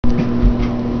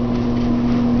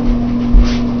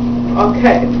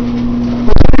Okay.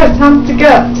 It's time to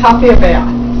give Tuffy a bath.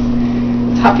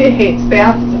 Tuffy hates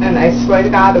baths, and I swear to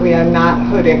God that we are not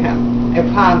hurting him. I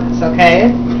promise,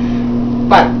 okay?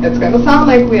 But it's going to sound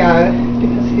like we are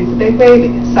because he's a big baby.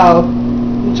 So,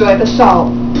 enjoy the show.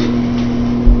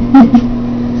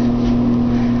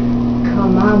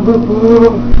 Come on,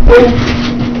 boo-boo.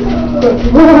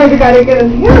 Good boy, you gotta get in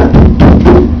here.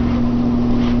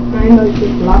 I know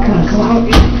you're blocking us out.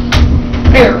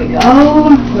 There we go.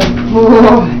 Good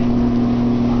boy.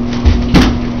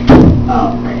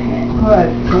 Okay,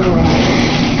 good boy.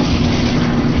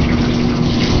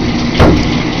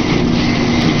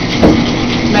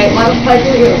 Might want to play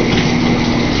for you.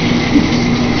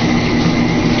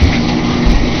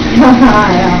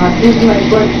 Yeah, he's my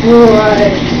good boy.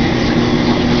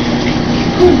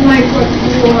 He's my good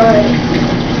boy.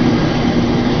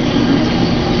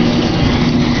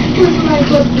 He's my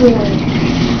good boy.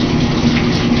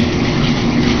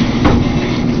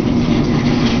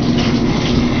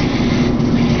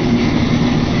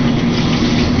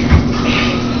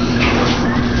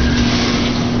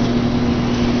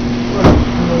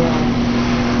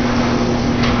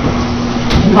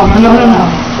 No.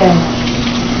 Stay.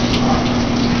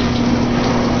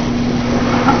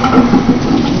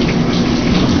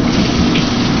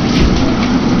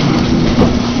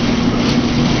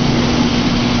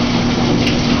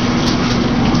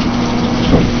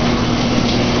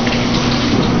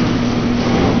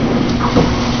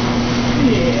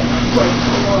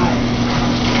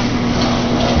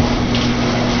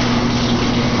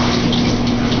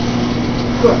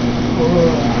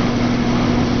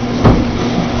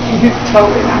 He's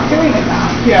totally not doing it now.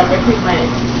 Yeah, but he might.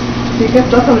 He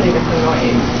gets up when he gets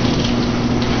annoyed.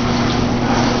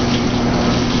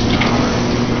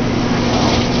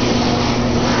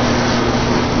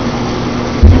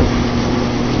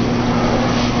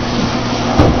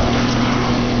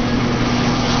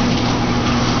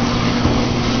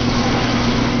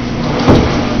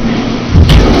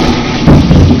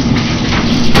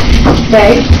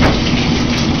 Okay.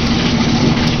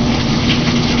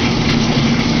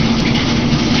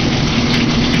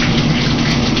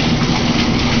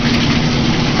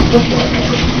 Good boy.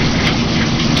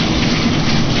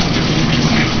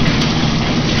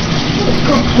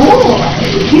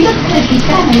 He looks like he's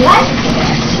got a life for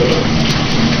us too.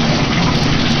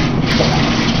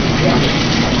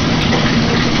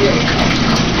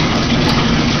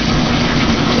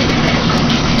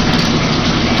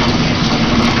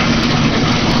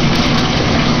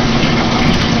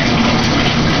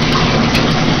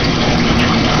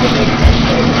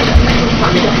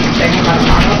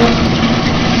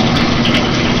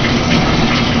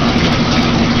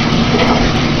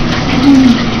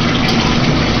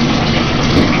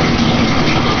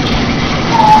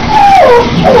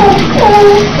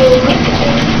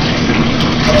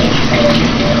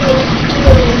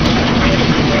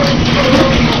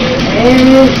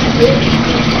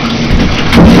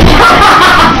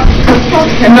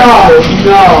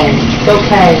 No, it's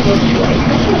okay.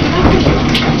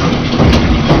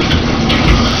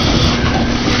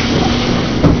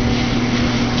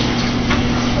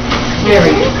 There we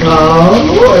go.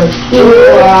 Good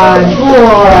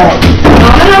boy.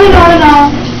 No.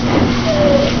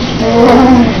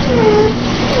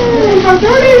 How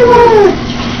dirty you are.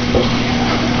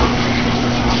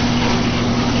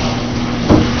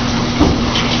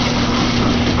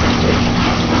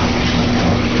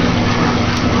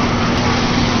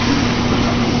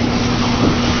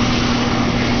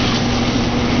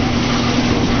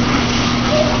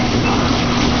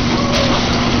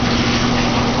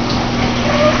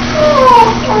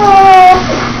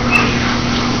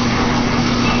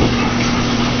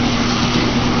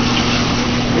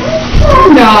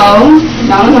 No.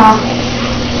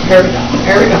 Here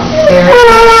we go.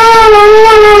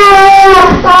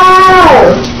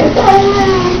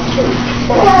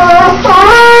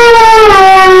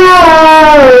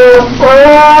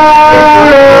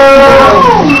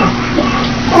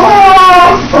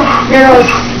 Here,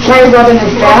 try rubbing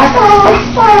his back.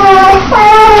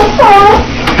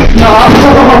 No. I'm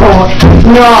sorry.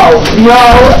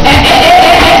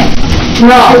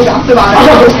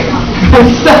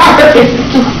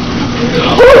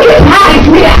 Oh, get out!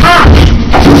 Get out!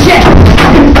 Shit!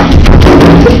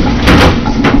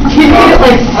 You need it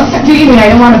like steaming. I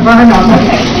don't want to burn them.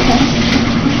 Okay.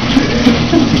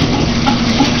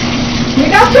 You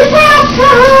got your breath!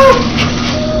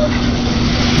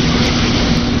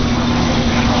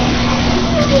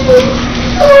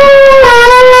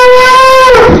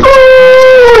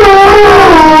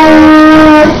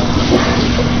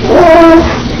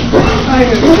 I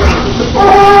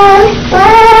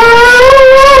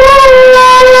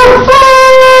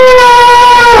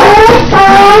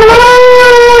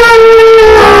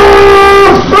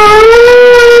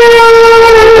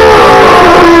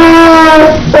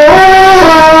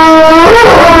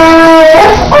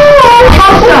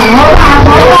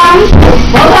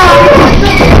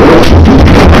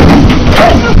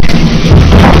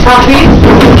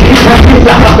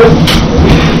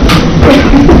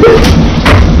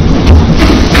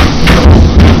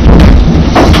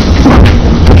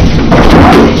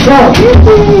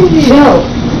easy. Chill.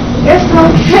 It's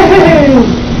okay.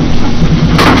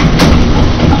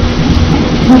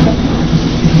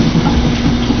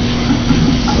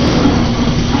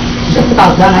 Just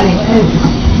about done anyway.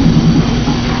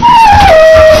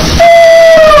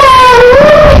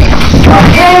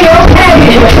 Okay. Okay.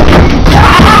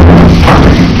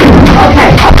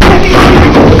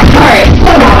 Alright,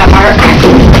 put him on that mark.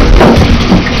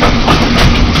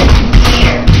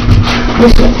 We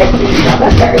should have picked these up.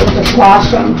 That's better. We'll just wash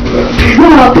them.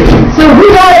 So who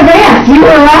got advanced? You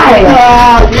were right.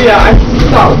 Yeah,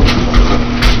 so.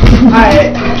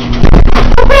 Alright.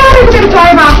 Okay, I'm going to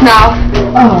drive off now.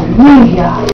 Oh, yeah.